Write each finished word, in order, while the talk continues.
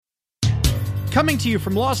Coming to you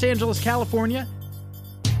from Los Angeles, California,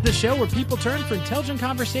 the show where people turn for intelligent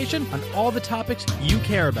conversation on all the topics you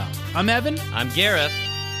care about. I'm Evan. I'm Gareth.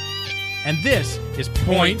 And this is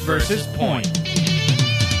Point versus Point.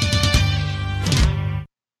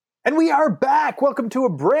 And we are back. Welcome to a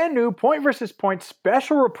brand new Point versus Point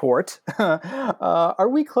special report. Are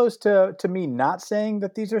we close to me not saying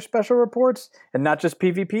that these are special reports and not just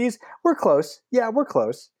PvPs? We're close. Yeah, we're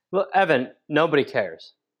close. Well, Evan, nobody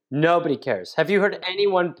cares. Nobody cares. Have you heard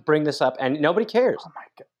anyone bring this up? And nobody cares. Oh my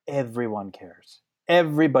God. Everyone cares.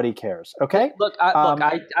 Everybody cares. Okay? Look,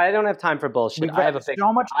 I don't have time for bullshit. I have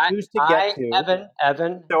so much news to get to.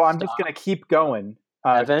 Evan. So I'm just going to keep going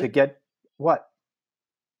to get what?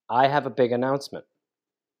 I have a big announcement.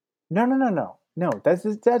 No.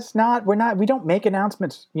 That's not. We don't make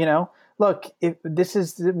announcements. You know. Look,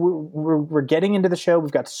 we're getting into the show.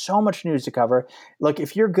 We've got so much news to cover. Look,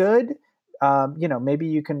 if you're good, maybe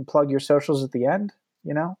you can plug your socials at the end.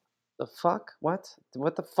 You know. The fuck? What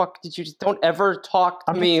the fuck did you? Don't ever talk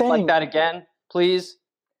to me like that again, please.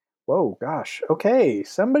 Whoa, gosh. Okay,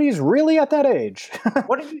 somebody's really at that age.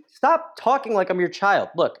 Stop talking like I'm your child.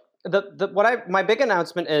 Look, my big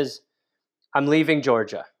announcement is I'm leaving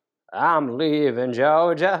Georgia. I'm leaving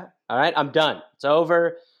Georgia. All right, I'm done. It's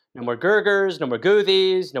over. No more Gurgers, no more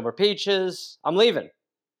Goothies, no more Peaches. I'm leaving.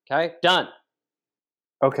 Okay, done.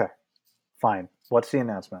 Okay, fine. What's the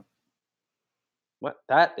announcement? What?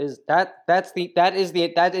 That is it. That's the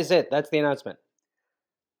announcement.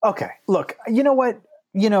 Okay, look. You know what?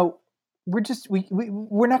 We're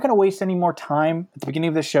not going to waste any more time at the beginning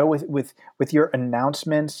of the show with your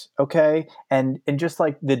announcements, okay? And just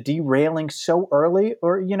like the derailing so early,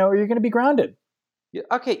 or you're going to be grounded.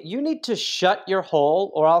 Okay, you need to shut your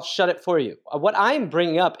hole, or I'll shut it for you. What I'm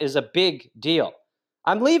bringing up is a big deal.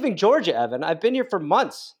 I'm leaving Georgia, Evan. I've been here for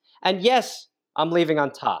months, and yes, I'm leaving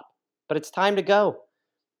on top. But it's time to go.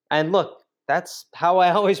 And look, that's how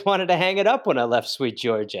I always wanted to hang it up when I left sweet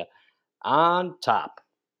Georgia. On top.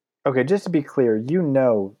 Okay, just to be clear, you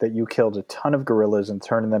know that you killed a ton of gorillas and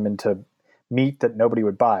turned them into meat that nobody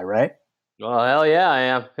would buy, right? Well, hell yeah, I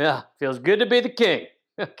am. Yeah, feels good to be the king.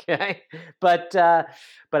 Okay, but I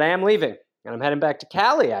am leaving, and I'm heading back to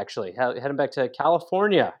Cali. Actually, heading back to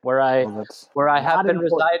California, where I have been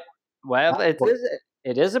residing. Well,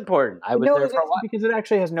 it is important. I was there for a while because it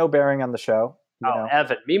actually has no bearing on the show.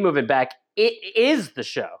 Evan, me moving back, it is the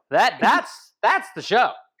show. That's the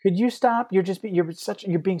show. Could you stop? You're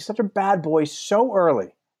being such a bad boy so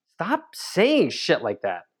early. Stop saying shit like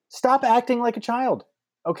that. Stop acting like a child.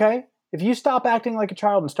 Okay? If you stop acting like a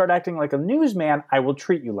child and start acting like a newsman, I will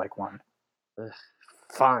treat you like one. Ugh,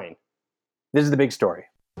 fine. This is the big story.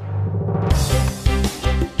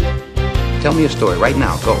 Tell me a story right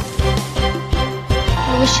now. Go.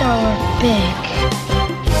 I wish I were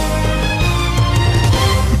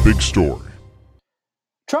big. The big story.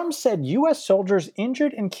 Trump said U.S. soldiers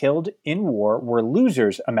injured and killed in war were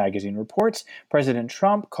losers, a magazine reports. President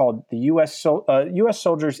Trump called the U.S.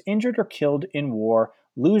 soldiers injured or killed in war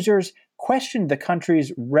losers, questioned the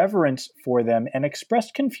country's reverence for them, and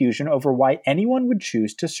expressed confusion over why anyone would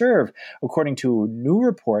choose to serve, according to a new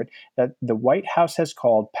report that the White House has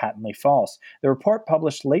called patently false. The report,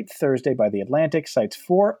 published late Thursday by The Atlantic, cites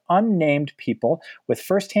 4 unnamed people with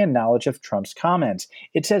firsthand knowledge of Trump's comments.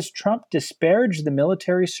 It says Trump disparaged the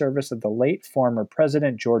military service of the late former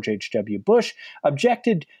President George H.W. Bush,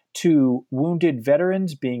 objected to wounded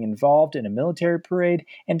veterans being involved in a military parade,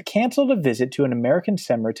 and canceled a visit to an American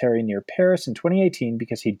cemetery near Paris in 2018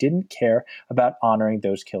 because he didn't care about honoring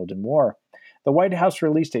those killed in war. The White House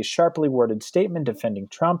released a sharply worded statement defending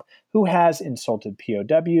Trump, who has insulted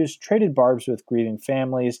POWs, traded barbs with grieving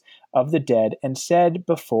families of the dead, and said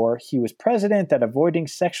before he was president that avoiding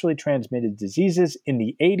sexually transmitted diseases in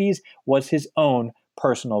the 80s was his own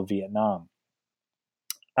personal Vietnam.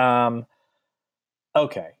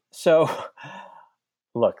 Okay. So,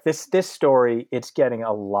 look, this story, it's getting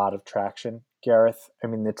a lot of traction, Gareth. I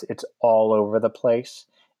mean, it's all over the place,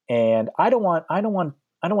 and I don't want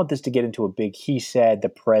this to get into a big he said, the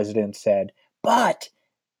president said, but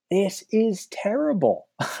this is terrible.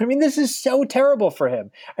 I mean, this is so terrible for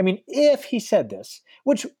him. I mean, if he said this,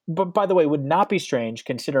 which, by the way, would not be strange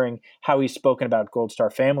considering how he's spoken about Gold Star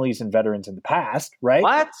families and veterans in the past, right?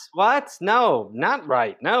 What? No, not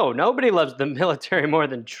right. No, nobody loves the military more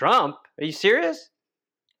than Trump. Are you serious?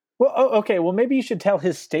 Well, okay. Well, maybe you should tell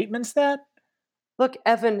his statements that. Look,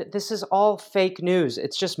 Evan, this is all fake news.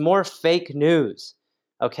 It's just more fake news.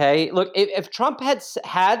 Okay? Look, if Trump had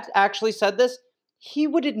actually said this, he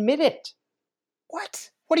would admit it. What?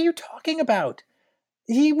 What are you talking about?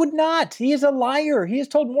 He would not. He is a liar. He has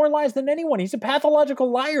told more lies than anyone. He's a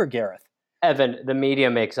pathological liar, Gareth. Evan, the media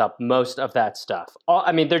makes up most of that stuff.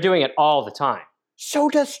 I mean, they're doing it all the time. So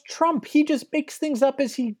does Trump. He just makes things up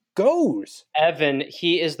as he goes. Evan,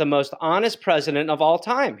 he is the most honest president of all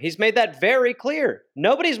time. He's made that very clear.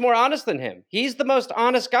 Nobody's more honest than him. He's the most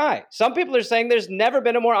honest guy. Some people are saying there's never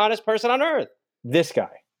been a more honest person on earth. This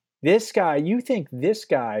guy, you think this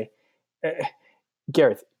guy,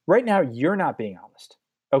 Gareth, right now you're not being honest,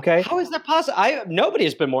 okay? How is that possible? Nobody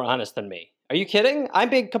has been more honest than me. Are you kidding? I'm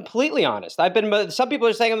being completely honest. Some people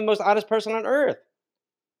are saying I'm the most honest person on earth.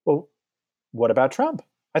 Well, what about Trump?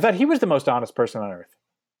 I thought he was the most honest person on earth.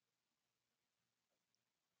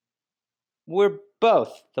 We're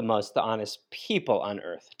both the most honest people on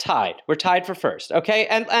earth. Tied. We're tied for first, okay?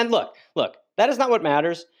 And look, that is not what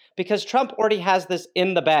matters because Trump already has this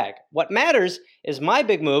in the bag. What matters is my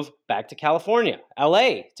big move back to California,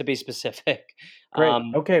 LA to be specific. Great.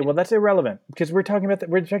 Okay, well that's irrelevant because we're talking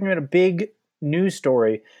about a big news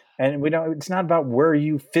story, and it's not about where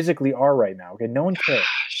you physically are right now. Okay, no one cares.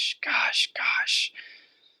 Gosh.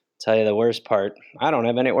 Tell you the worst part. I don't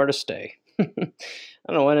have anywhere to stay. I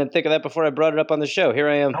don't know. I didn't think of that before I brought it up on the show. Here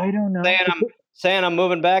I am. I don't know. Saying I'm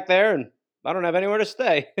moving back there, and I don't have anywhere to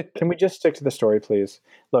stay. Can we just stick to the story, please?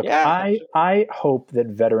 Look, yeah. I hope that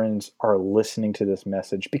veterans are listening to this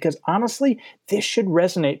message because honestly, this should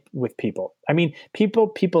resonate with people. I mean,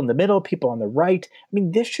 people in the middle, people on the right. I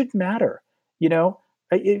mean, this should matter.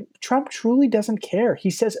 Trump truly doesn't care. He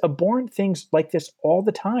says abhorrent things like this all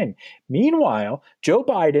the time. Meanwhile, Joe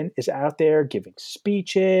Biden is out there giving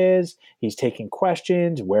speeches. He's taking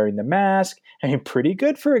questions, wearing the mask. I mean, pretty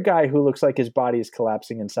good for a guy who looks like his body is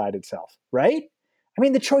collapsing inside itself, right? I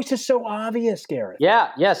mean, the choice is so obvious, Gareth.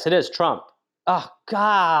 Yeah, yes, it is Trump. Oh,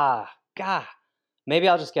 God. Maybe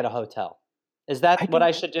I'll just get a hotel. Is that what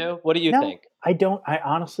I should do? What do you think? I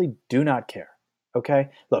honestly do not care. Okay?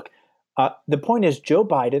 Look, the point is, Joe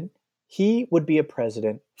Biden, he would be a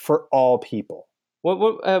president for all people. What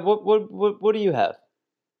do you have?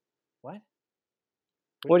 What?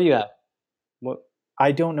 What do you have? What?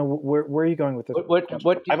 I don't know. Where are you going with this? I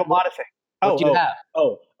have a lot of things. What do you have?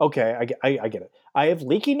 Oh, okay. I get it. I have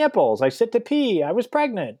leaky nipples. I sit to pee. I was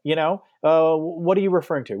pregnant. What are you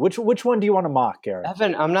referring to? Which one do you want to mock, Gareth?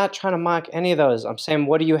 Evan, I'm not trying to mock any of those. I'm saying,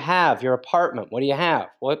 what do you have? Your apartment. What do you have?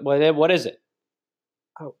 What is it?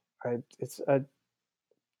 Oh, it's a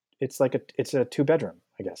 2-bedroom,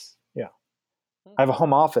 I guess. Yeah, I have a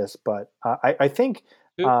home office, but I think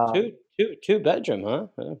two bedroom,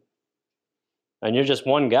 huh? And you're just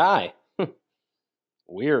one guy.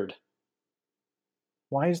 Weird.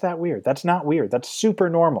 Why is that weird? That's not weird. That's super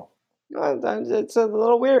normal. It's a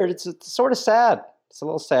little weird. It's sort of sad. It's a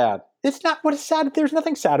little sad. It's not. What is sad? There's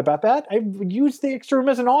nothing sad about that. I've used the extra room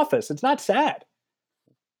as an office. It's not sad.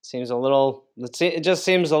 It just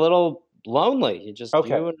seems a little lonely. You just you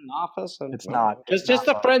in an office, and it's not. Just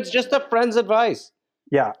a friend's advice.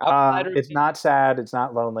 Yeah, it's not sad. It's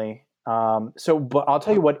not lonely. But I'll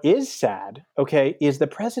tell you what is sad. Okay, is the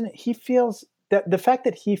president? He feels that the fact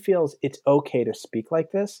that he feels it's okay to speak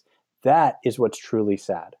like this. That is what's truly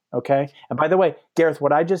sad. Okay, and by the way, Gareth,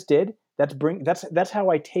 what I just did. That's how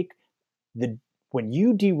I take when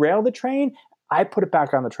you derail the train, I put it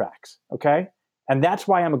back on the tracks. Okay. And that's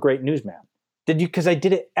why I'm a great newsman. Because I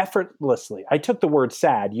did it effortlessly. I took the word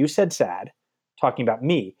sad. You said sad, talking about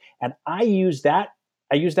me. And I used that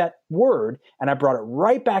word and I brought it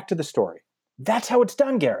right back to the story. That's how it's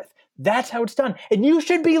done, Gareth. That's how it's done. And you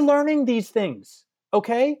should be learning these things.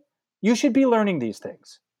 Okay? You should be learning these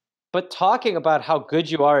things. But talking about how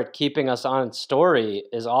good you are at keeping us on story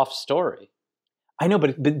is off story. I know,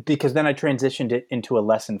 but because then I transitioned it into a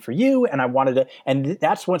lesson for you, and I wanted to, and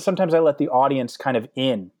that's when sometimes I let the audience kind of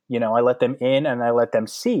in. I let them in, and I let them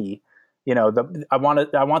see. I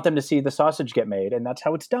want them to see the sausage get made, and that's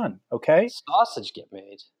how it's done. Okay, sausage get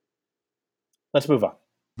made. Let's move on.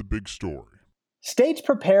 The big story. States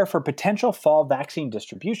prepare for potential fall vaccine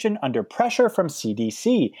distribution under pressure from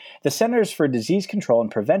CDC. The Centers for Disease Control and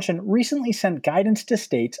Prevention recently sent guidance to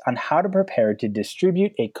states on how to prepare to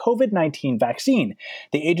distribute a COVID-19 vaccine.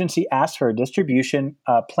 The agency asked for a distribution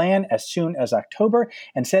plan as soon as October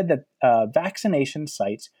and said that vaccination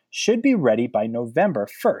sites should be ready by November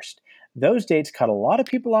 1st. Those dates caught a lot of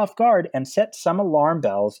people off guard and set some alarm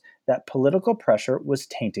bells that political pressure was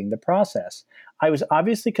tainting the process. I was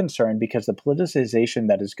obviously concerned because the politicization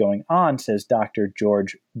that is going on, says Dr.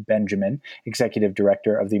 George Benjamin, executive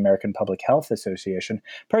director of the American Public Health Association.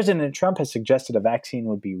 President Trump has suggested a vaccine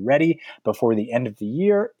would be ready before the end of the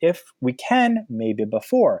year. If we can, maybe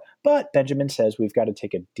before. But Benjamin says we've got to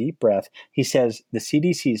take a deep breath. He says the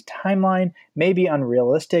CDC's timeline may be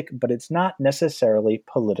unrealistic, but it's not necessarily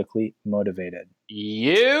politically motivated.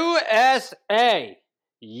 USA!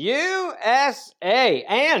 USA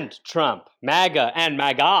and Trump, MAGA and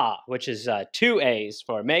MAGA, which is 2 A's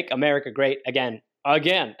for Make America Great Again.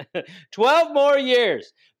 12 more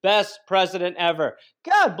years. Best president ever.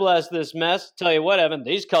 God bless this mess. Tell you what, Evan,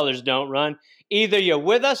 these colors don't run. Either you're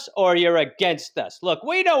with us or you're against us. Look,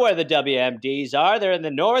 we know where the WMDs are. They're in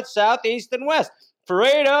the north, south, east, and west.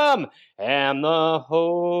 Freedom and the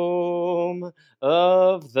home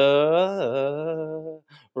of the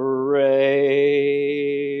brave.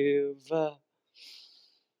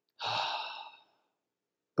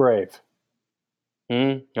 Brave.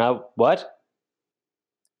 What?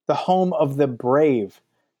 The home of the brave.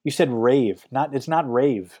 You said rave. It's not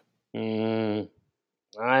rave. I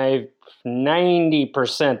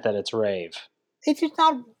 90% that it's rave. It's just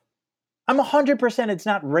not. I'm 100% it's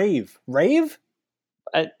not rave. Rave?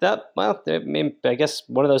 I guess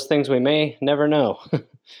one of those things we may never know.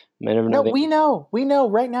 May never know. No, we know. We know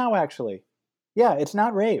right now, actually. Yeah, it's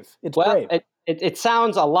not rave. It's brave. It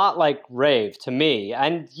sounds a lot like rave to me.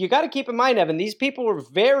 And you got to keep in mind, Evan, these people were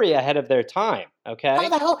very ahead of their time, okay? How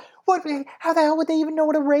the hell would they even know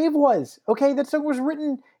what a rave was? Okay, that song was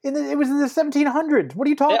written it was in the 1700s. What are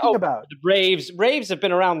you talking about? Raves have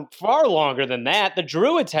been around far longer than that. The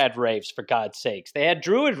Druids had raves, for God's sakes. They had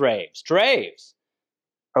Druid raves, draves.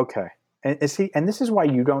 Okay. And this is why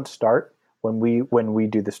you don't start when we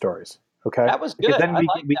do the stories. Okay? That was good. Because then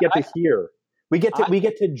we get to hear. We get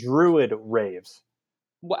to Druid raves.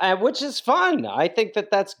 Which is fun. I think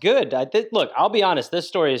that's good. Look, I'll be honest. This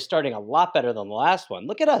story is starting a lot better than the last one.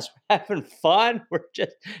 Look at us. We're having fun. We're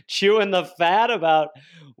just chewing the fat about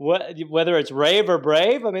whether it's rave or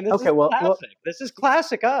brave. I mean, this is classic. This is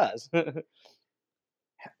classic us.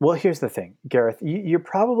 Well, here's the thing, Gareth. You're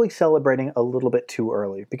probably celebrating a little bit too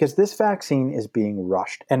early because this vaccine is being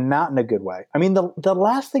rushed and not in a good way. I mean, the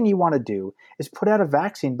last thing you want to do is put out a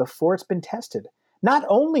vaccine before it's been tested. Not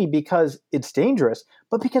only because it's dangerous,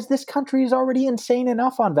 but because this country is already insane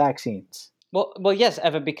enough on vaccines. Well, yes,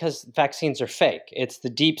 Evan, because vaccines are fake. It's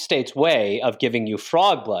the deep state's way of giving you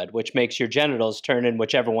frog blood, which makes your genitals turn in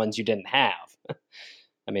whichever ones you didn't have.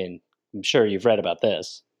 I mean, I'm sure you've read about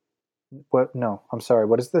this. What? No, I'm sorry.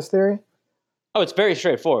 What is this theory? Oh, it's very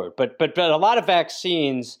straightforward. But a lot of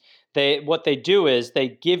vaccines, what they do is they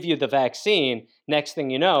give you the vaccine. Next thing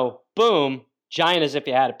you know, boom, gina as if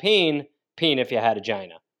you had a peen if you had a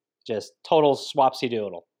gina. Just total swapsy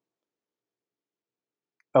doodle.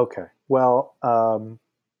 Okay. Well,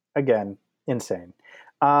 again, insane.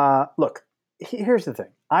 Look, here's the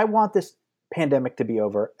thing. I want this pandemic to be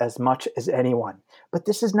over as much as anyone, but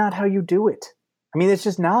this is not how you do it. I mean, it's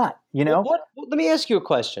just not, you know? Let me ask you a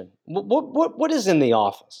question. What is in the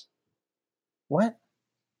office? What?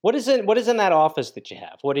 What is in that office that you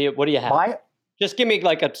have? What do you have? Just give me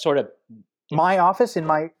like a sort of my office in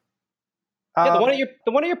my the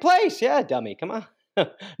one at your place. Yeah, dummy. Come on.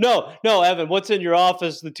 No, Evan, what's in your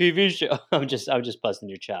office, the TV show? I'm just busting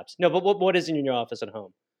your chops. No, but what is in your office at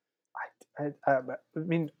home? I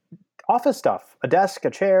mean, office stuff. A desk, a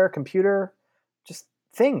chair, computer, just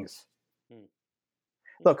things.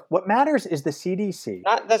 Look, what matters is the CDC.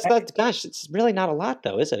 It's really not a lot,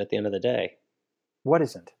 though, is it, at the end of the day? What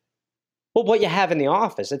isn't? Well, what you have in the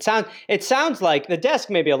office. It sounds like the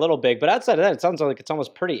desk may be a little big, but outside of that, it sounds like it's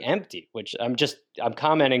almost pretty empty, which I'm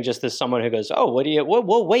commenting just as someone who goes, oh, wait.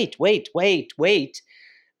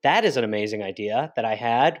 That is an amazing idea that I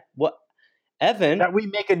had. What, Evan? That we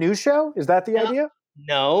make a news show? Is that the idea?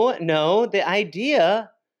 No, the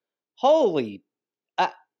idea,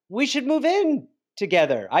 we should move in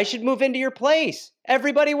together. I should move into your place.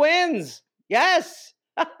 Everybody wins. Yes.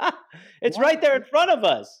 It's right there in front of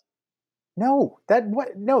us. No,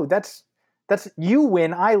 that's you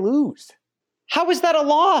win, I lose. How is that a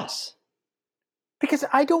loss? Because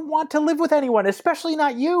I don't want to live with anyone, especially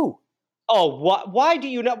not you. Oh, why do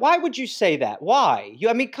you not? Why would you say that? Why?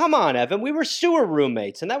 I mean, come on, Evan. We were sewer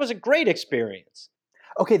roommates, and that was a great experience.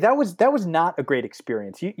 Okay, that was not a great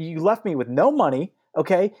experience. You left me with no money.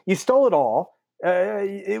 Okay, you stole it all.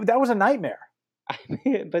 That was a nightmare. I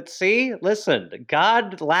mean, but see, listen,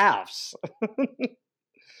 God laughs.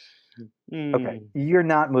 Okay, you're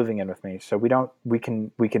not moving in with me, so we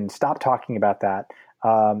can stop talking about that.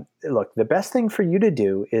 Look, the best thing for you to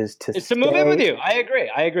do is to It's to move in with you. I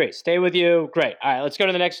agree. Stay with you. Great. All right, let's go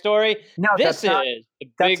to the next story. No, This is the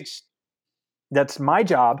big. That's my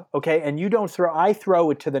job, okay? And you don't throw. I throw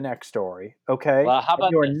it to the next story, okay? Well, how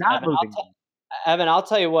about you are this, not Evan? moving. Evan, I'll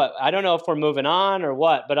tell you what. I don't know if we're moving on or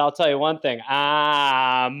what, but I'll tell you one thing.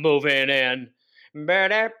 I'm moving in.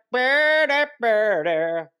 The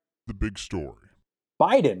big story.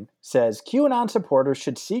 Biden says QAnon supporters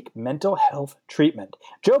should seek mental health treatment.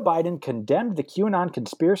 Joe Biden condemned the QAnon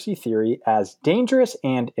conspiracy theory as dangerous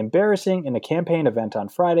and embarrassing in a campaign event on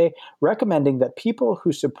Friday, recommending that people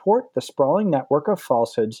who support the sprawling network of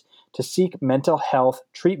falsehoods to seek mental health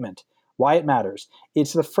treatment. Why it matters.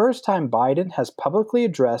 It's the first time Biden has publicly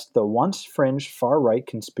addressed the once fringe far-right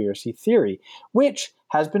conspiracy theory, which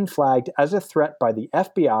has been flagged as a threat by the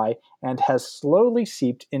FBI and has slowly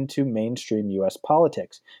seeped into mainstream U.S.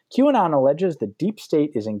 politics. QAnon alleges the deep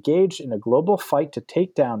state is engaged in a global fight to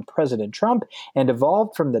take down President Trump and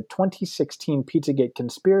evolved from the 2016 Pizzagate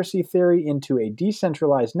conspiracy theory into a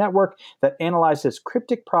decentralized network that analyzes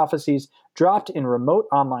cryptic prophecies dropped in remote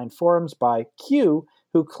online forums by Q,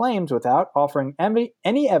 who claims, without offering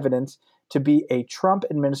any evidence, to be a Trump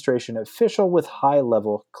administration official with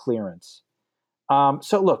high-level clearance.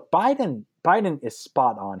 So look, Biden is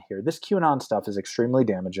spot on here. This QAnon stuff is extremely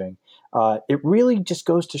damaging. It really just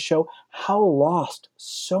goes to show how lost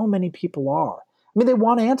so many people are. I mean, they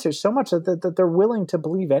want answers so much that they're willing to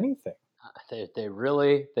believe anything. They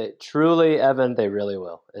truly, Evan, they really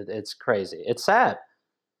will. It's crazy. It's sad.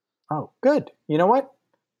 Oh, good. You know what?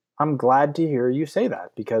 I'm glad to hear you say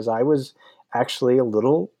that because I was actually a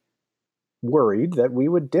little worried that we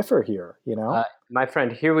would differ here, you know? My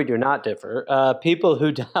friend, here we do not differ. People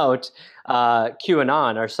who doubt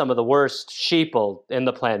QAnon are some of the worst sheeple in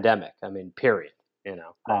the pandemic. I mean, period. You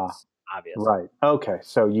know, that's obvious. Right. Okay.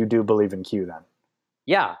 So you do believe in Q then?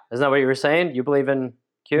 Yeah. Isn't that what you were saying? You believe in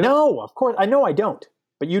Q? No, of course. I know I don't,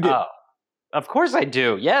 but you do. Oh, of course I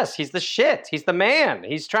do. Yes, he's the shit. He's the man.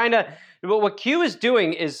 He's trying to. What Q is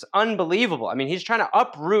doing is unbelievable. I mean, he's trying to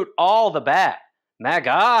uproot all the bad.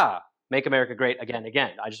 MAGA. Make America great again.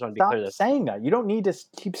 I just want to be clear. Stop saying that. You don't need to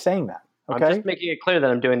keep saying that. Okay? I'm just making it clear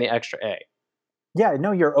that I'm doing the extra A. Yeah,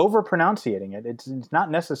 no, you're over-pronunciating it. It's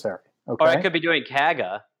not necessary. Okay? Or I could be doing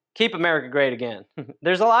CAGA. Keep America great again.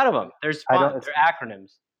 There's a lot of them. There's fun. They're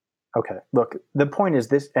acronyms. Okay, look, the point is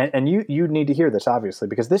this, and you need to hear this, obviously,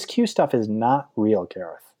 because this Q stuff is not real,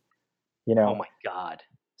 Gareth. You know? Oh, my God.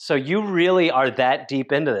 So you really are that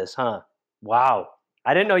deep into this, huh? Wow.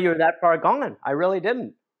 I didn't know you were that far gone. I really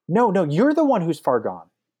didn't. No, you're the one who's far gone.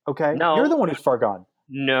 Okay? No. You're the one who's far gone.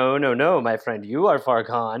 No, my friend. You are far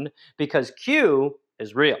gone because Q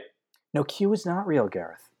is real. No, Q is not real,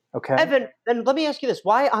 Gareth. Okay? Evan, then let me ask you this.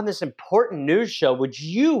 Why on this important news show would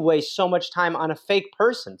you waste so much time on a fake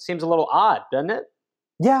person? Seems a little odd, doesn't it?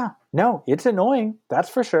 Yeah, no, it's annoying. That's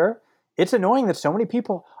for sure. It's annoying that so many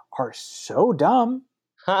people are so dumb.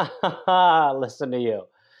 Ha ha ha, listen to you.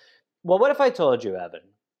 Well, what if I told you, Evan,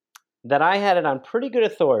 that I had it on pretty good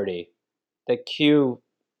authority that Q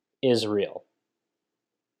is real?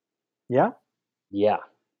 Yeah? Yeah.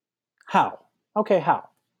 How? Okay, how?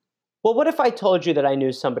 Well, what if I told you that I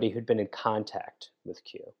knew somebody who'd been in contact with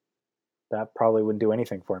Q? That probably wouldn't do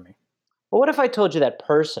anything for me. Well, what if I told you that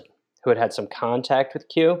person who had had some contact with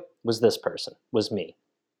Q was this person, was me?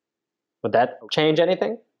 Would that change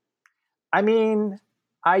anything? I mean,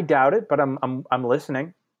 I doubt it, but I'm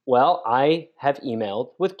listening. Well, I have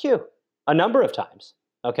emailed with Q a number of times.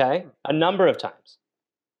 Okay, a number of times.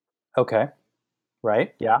 Okay,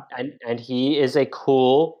 right? Yeah. And he is a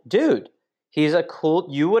cool dude. He's a cool.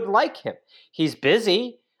 You would like him. He's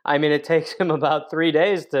busy. I mean, it takes him about 3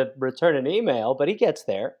 days to return an email, but he gets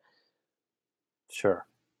there. Sure.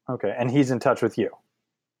 Okay, and he's in touch with you.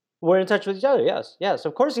 We're in touch with each other. Yes,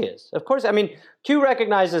 of course he is. Of course. I mean, Q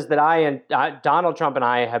recognizes that Donald Trump and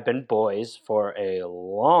I have been boys for a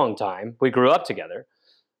long time. We grew up together.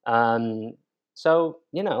 So,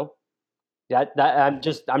 you know,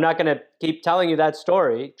 I'm not going to keep telling you that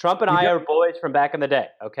story. Trump and I are boys from back in the day.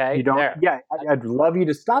 Okay. You don't. There. Yeah, I'd love you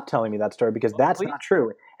to stop telling me that story because that's not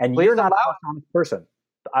true, and you're not the most honest person.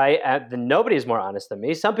 Nobody is more honest than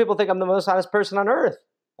me. Some people think I'm the most honest person on earth.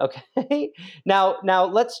 Okay. Now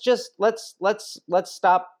let's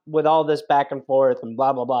stop with all this back and forth and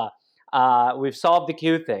blah blah blah. We've solved the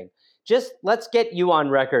Q thing. Just let's get you on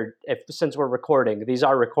record. Since we're recording, these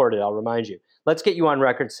are recorded. I'll remind you. Let's get you on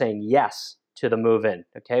record saying yes to the move in.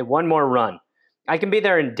 Okay. One more run. I can be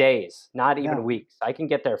there in days, not even weeks. I can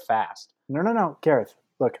get there fast. No, Gareth.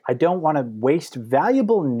 Look, I don't want to waste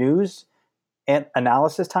valuable news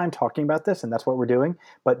analysis time talking about this, and that's what we're doing.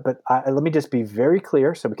 But let me just be very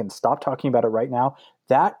clear so we can stop talking about it right now.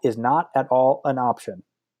 That is not at all an option.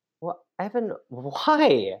 Well, Evan,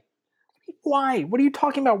 why? Why? What are you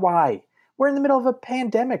talking about? Why? We're in the middle of a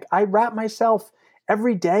pandemic. I wrap myself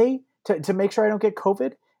every day to make sure I don't get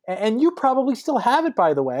COVID. And you probably still have it,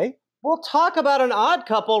 by the way. We'll talk about an odd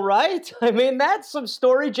couple, right? I mean, that's some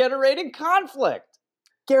story-generating conflict.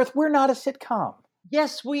 Gareth, we're not a sitcom.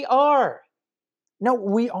 Yes, we are. No,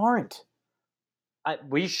 we aren't.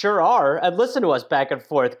 We sure are. And listen to us back and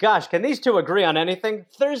forth. Gosh, can these two agree on anything?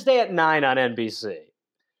 Thursday at 9 on NBC.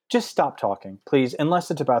 Just stop talking, please, unless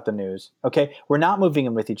it's about the news. Okay? We're not moving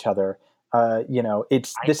in with each other. Evan,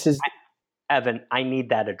 I need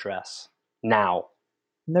that address now.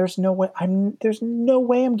 There's no way I'm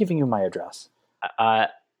giving you my address.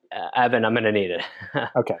 Evan, I'm going to need it.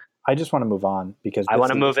 Okay. I just want to move on because I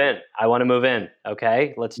want to move in. I want to move in.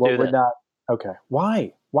 Okay? Let's do this. Okay.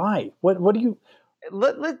 Why? What do you...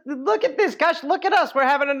 Look at this. Gosh, look at us. We're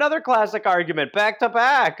having another classic argument back to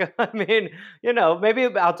back. I mean, maybe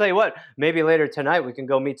I'll tell you what, maybe later tonight we can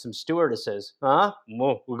go meet some stewardesses. Huh?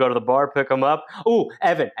 We'll go to the bar, pick them up. Ooh,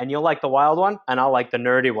 Evan, and you'll like the wild one and I'll like the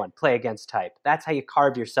nerdy one. Play against type. That's how you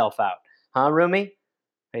carve yourself out. Huh, Rumi? What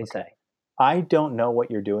do you say? I don't know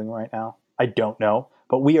what you're doing right now. I don't know,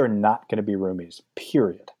 but we are not going to be roomies,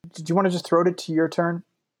 period. Do you want to just throw it to your turn?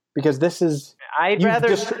 Because this is... I'd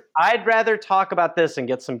rather talk about this and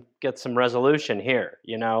get some resolution here.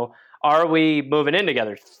 Are we moving in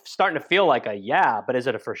together? Starting to feel like a yeah, but is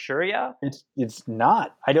it a for sure yeah? It's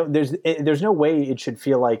not. I don't. There's no way it should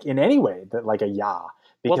feel like in any way that like a yeah,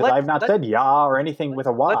 because I've not said yeah or anything with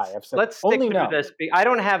a y. I've said let's stick only to no. this. I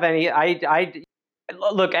don't have any.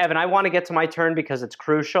 Look, Evan. I want to get to my turn because it's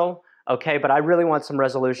crucial. Okay, but I really want some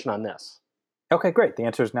resolution on this. Okay, great. The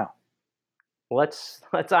answer is no. Let's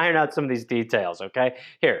iron out some of these details, okay?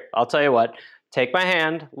 Here, I'll tell you what. Take my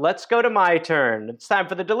hand. Let's go to my turn. It's time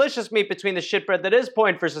for the delicious meat between the shitbread that is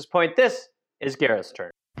point versus point. This is Gareth's turn.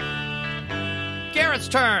 Gareth's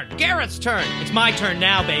turn. Gareth's turn. It's my turn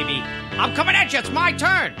now, baby. I'm coming at you. It's my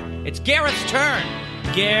turn. It's Gareth's turn.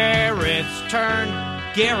 Gareth's turn.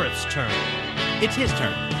 Gareth's turn. It's his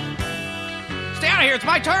turn. Stay out of here. It's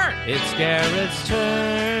my turn. It's Gareth's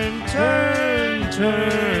turn.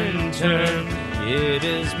 Turn. It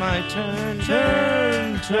is my turn.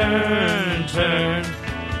 Turn.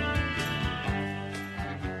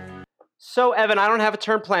 So, Evan, I don't have a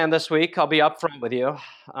turn plan this week. I'll be upfront with you.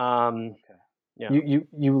 Yeah.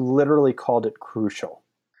 You literally called it crucial.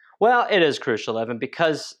 Well, it is crucial, Evan,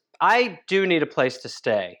 because I do need a place to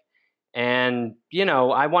stay. And,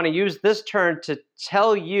 I want to use this turn to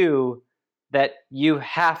tell you that you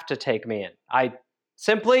have to take me in. I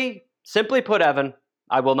simply put, Evan,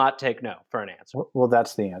 I will not take no for an answer. Well,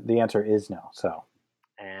 that's the answer is no. So,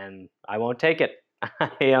 and I won't take it. I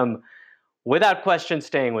am, without question,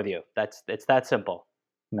 staying with you. It's that simple.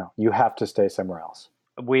 No, you have to stay somewhere else.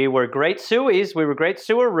 We were great suies. We were great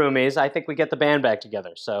sewer roomies. I think we get the band back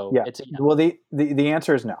together. So yeah. It's a yes. Well, the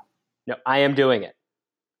answer is no. No, I am doing it.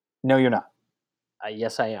 No, you're not.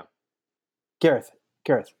 Yes, I am. Gareth,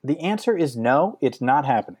 the answer is no. It's not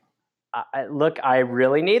happening. Look, I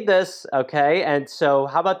really need this, okay? And so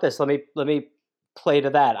how about this? Let me play to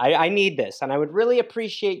that. I need this, and I would really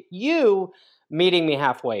appreciate you meeting me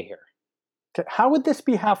halfway here. How would this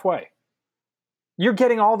be halfway? You're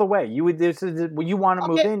getting all the way. You want to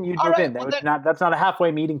move in, you'd move in. That's not a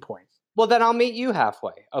halfway meeting point. Well, then I'll meet you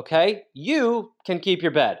halfway, okay? You can keep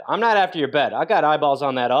your bed. I'm not after your bed. I got eyeballs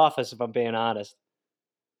on that office, if I'm being honest.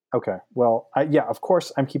 Okay. Well, yeah, of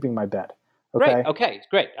course I'm keeping my bed. Okay. Great. Okay.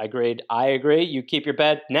 Great. I agree. You keep your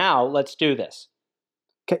bed. Now let's do this.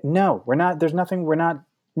 Okay. No, we're not. There's nothing. We're not.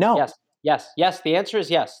 No. Yes. The answer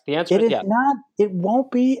is yes. The answer is yes. It is not. It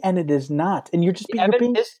won't be, and it is not. And you're just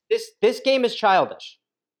Evan, this game is childish.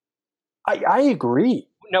 I agree.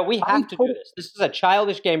 No, we have to do this. This is a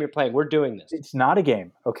childish game you're playing. We're doing this. It's not a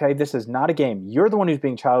game. Okay. This is not a game. You're the one who's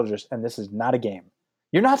being childish, and this is not a game.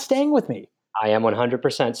 You're not staying with me. I am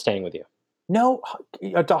 100% staying with you. No,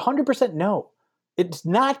 it's 100% no. It's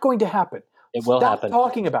not going to happen. It will happen. Stop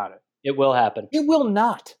talking about it. It will happen. It will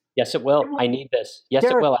not. Yes, it will. I need this. Yes,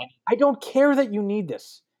 Gareth, it will. I don't care that you need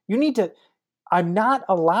this. You need to. I'm not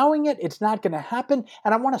allowing it. It's not going to happen.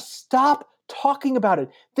 And I want to stop talking about it.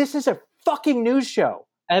 This is a fucking news show.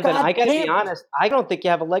 Evan, I got to be honest. I don't think you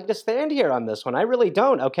have a leg to stand here on this one. I really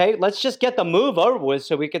don't. Okay, let's just get the move over with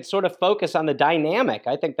so we can sort of focus on the dynamic.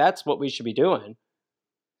 I think that's what we should be doing.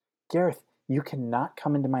 Gareth, you cannot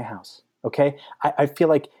come into my house. Okay, I feel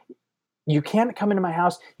like you can't come into my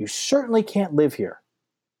house. You certainly can't live here.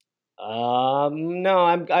 No,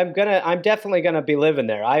 I'm definitely gonna be living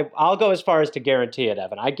there. I'll go as far as to guarantee it,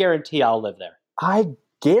 Evan. I guarantee I'll live there. I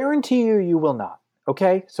guarantee you will not.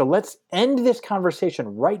 Okay? So let's end this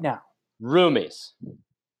conversation right now. Roomies.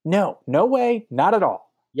 No way, not at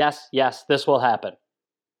all. Yes, this will happen.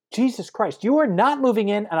 Jesus Christ, you are not moving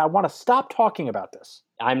in, and I want to stop talking about this.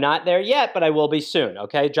 I'm not there yet, but I will be soon,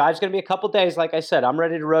 okay? Drive's going to be a couple days, like I said. I'm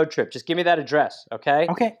ready to road trip. Just give me that address, okay?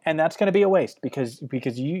 Okay, and that's going to be a waste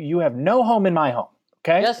because you have no home in my home,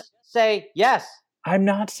 okay? Just say yes. I'm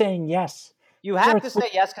not saying yes. You have to say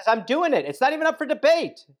yes because I'm doing it. It's not even up for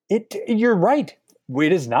debate. You're right.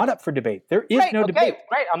 It is not up for debate. There is no debate.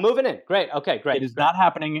 Great. I'm moving in. Great. Okay, great. It is not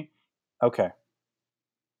happening. Okay.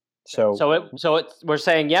 So we're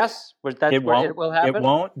saying yes. It will happen. It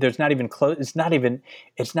won't. There's not even close. It's not even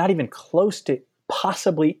close to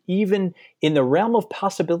possibly even in the realm of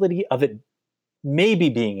possibility of it maybe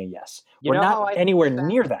being a yes. We're not anywhere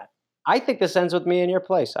near that. I think this ends with me in your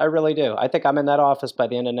place. I really do. I think I'm in that office by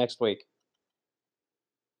the end of next week.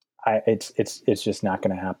 It's just not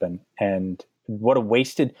going to happen. And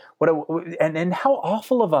and how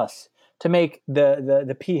awful of us to make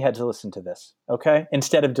the P heads listen to this, okay?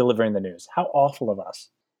 Instead of delivering the news. How awful of us.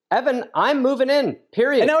 Evan, I'm moving in,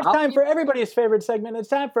 period. And now it's time for everybody's favorite segment. It's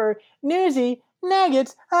time for Newsy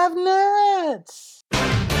Nuggets of Nuts.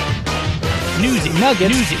 Newsy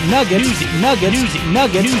Nuggets. Newsy Nuggets. Newsy Nuggets. Newsy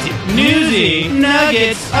Nuggets. Newsy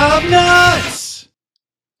Nuggets of Nuts.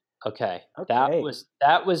 Okay. That was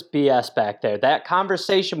BS back there. That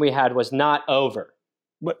conversation we had was not over.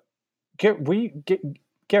 But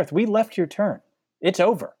Gareth, we left your turn. It's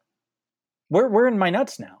over. We're in my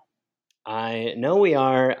nuts now. I know we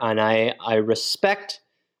are, and I respect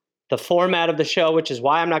the format of the show, which is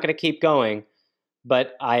why I'm not going to keep going.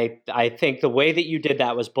 But I think the way that you did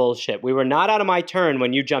that was bullshit. We were not out of my turn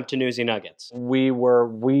when you jumped to Newsy Nuggets. We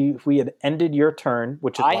had ended your turn,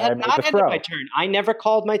 which is why I made the throw. I had not ended my turn. I never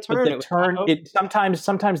called my turn.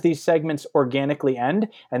 Sometimes these segments organically end,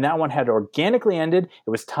 and that one had organically ended.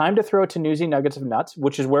 It was time to throw it to Newsy Nuggets of Nuts,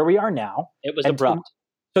 which is where we are now. It was abrupt.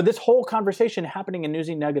 So this whole conversation happening in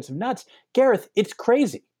Newsy Nuggets of Nuts, Gareth, it's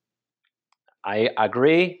crazy. I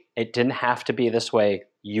agree. It didn't have to be this way.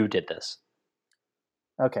 You did this.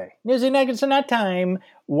 Okay. Newsy Nuggets of Nut time.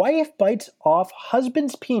 Wife bites off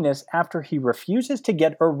husband's penis after he refuses to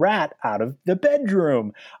get a rat out of the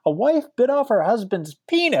bedroom. A wife bit off her husband's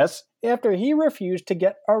penis after he refused to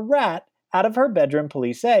get a rat out of her bedroom,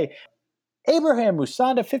 police say. Abraham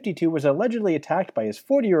Musanda, 52, was allegedly attacked by his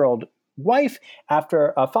 40-year-old wife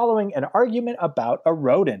after following an argument about a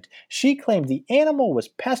rodent. She claimed the animal was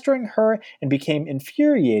pestering her and became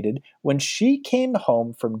infuriated when she came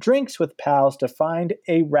home from drinks with pals to find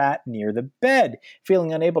a rat near the bed.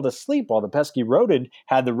 Feeling unable to sleep while the pesky rodent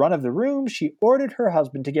had the run of the room, she ordered her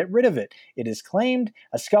husband to get rid of it. It is claimed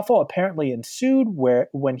a scuffle apparently ensued where,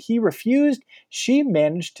 when he refused, she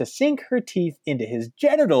managed to sink her teeth into his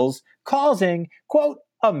genitals, causing, quote,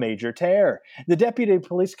 a major tear. The deputy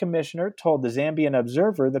police commissioner told the Zambian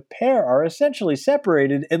Observer the pair are essentially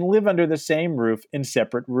separated and live under the same roof in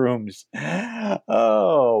separate rooms.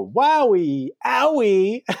 Oh, wowie,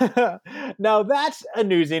 owie. Now that's a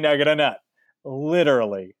Newsy Nugget of Nut.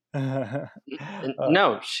 Literally.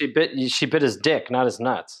 No, she bit his dick, not his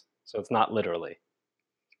nuts. So it's not literally.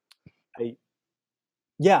 I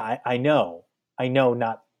know.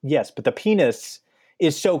 Yes, but the penis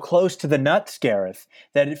is so close to the nuts, Gareth,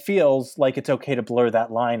 that it feels like it's okay to blur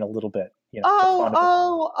that line a little bit.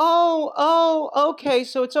 Okay.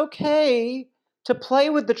 So it's okay to play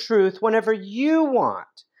with the truth whenever you want.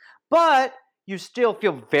 But you still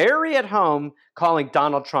feel very at home calling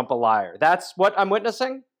Donald Trump a liar. That's what I'm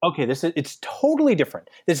witnessing? Okay, it's totally different.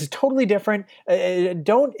 This is totally different. Please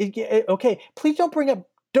don't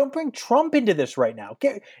bring Trump into this right now.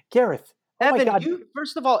 Gareth. Evan,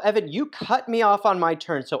 first of all, you cut me off on my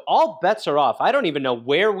turn, so all bets are off. I don't even know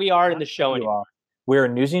where we are in the show anymore. We're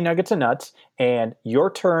in Newsy Nuggets and Nuts, and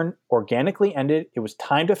your turn organically ended. It was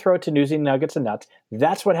time to throw it to Newsy Nuggets and Nuts.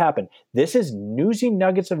 That's what happened. This is Newsy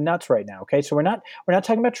Nuggets of Nuts right now. Okay, so we're not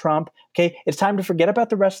talking about Trump. Okay, it's time to forget about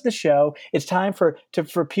the rest of the show. It's time for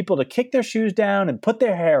people to kick their shoes down and put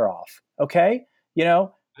their hair off. Okay,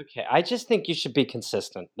 Okay, I just think you should be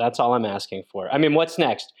consistent. That's all I'm asking for. I mean, what's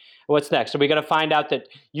next? Are we going to find out that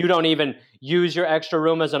you don't even use your extra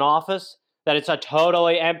room as an office? That it's a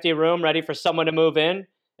totally empty room ready for someone to move in?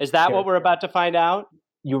 Is that what we're about to find out?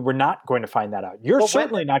 You were not going to find that out. You're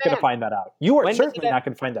certainly not going to find that out. You are certainly not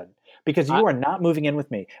going to find that out because you are not moving in with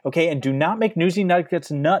me. Okay, and do not make Newsy Nuggets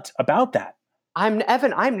nuts about that.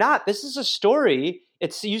 Evan, I'm not. This is a story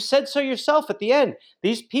It's you said so yourself at the end.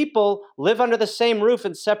 These people live under the same roof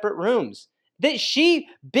in separate rooms. She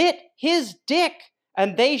bit his dick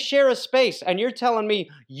and they share a space. And you're telling me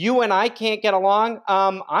you and I can't get along?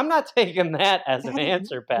 I'm not taking that as an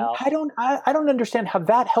answer, pal. I don't understand how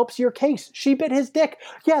that helps your case. She bit his dick.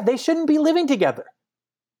 Yeah, they shouldn't be living together.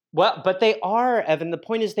 Well, but they are, Evan. The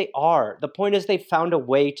point is they are. The point is they found a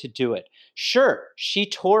way to do it. Sure, she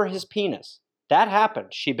tore his penis. That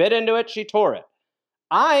happened. She bit into it. She tore it.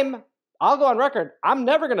 I'll go on record. I'm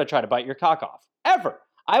never going to try to bite your cock off. Ever.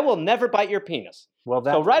 I will never bite your penis. Well,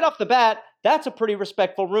 so right off the bat, that's a pretty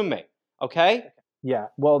respectful roommate. Okay? Yeah.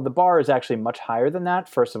 Well, the bar is actually much higher than that,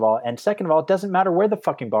 first of all. And second of all, it doesn't matter where the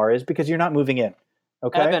fucking bar is because you're not moving in.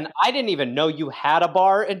 Okay? Evan, I didn't even know you had a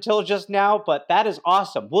bar until just now, but that is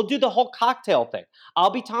awesome. We'll do the whole cocktail thing. I'll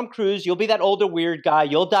be Tom Cruise. You'll be that older weird guy.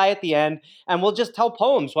 You'll die at the end. And we'll just tell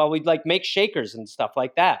poems while we make shakers and stuff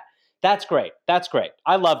like that. That's great. That's great.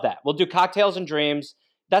 I love that. We'll do cocktails and dreams.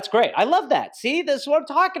 That's great. I love that. See, this is what I'm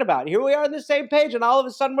talking about. Here we are on the same page, and all of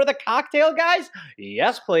a sudden we're the cocktail guys?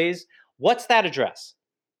 Yes, please. What's that address?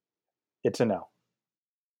 It's a no.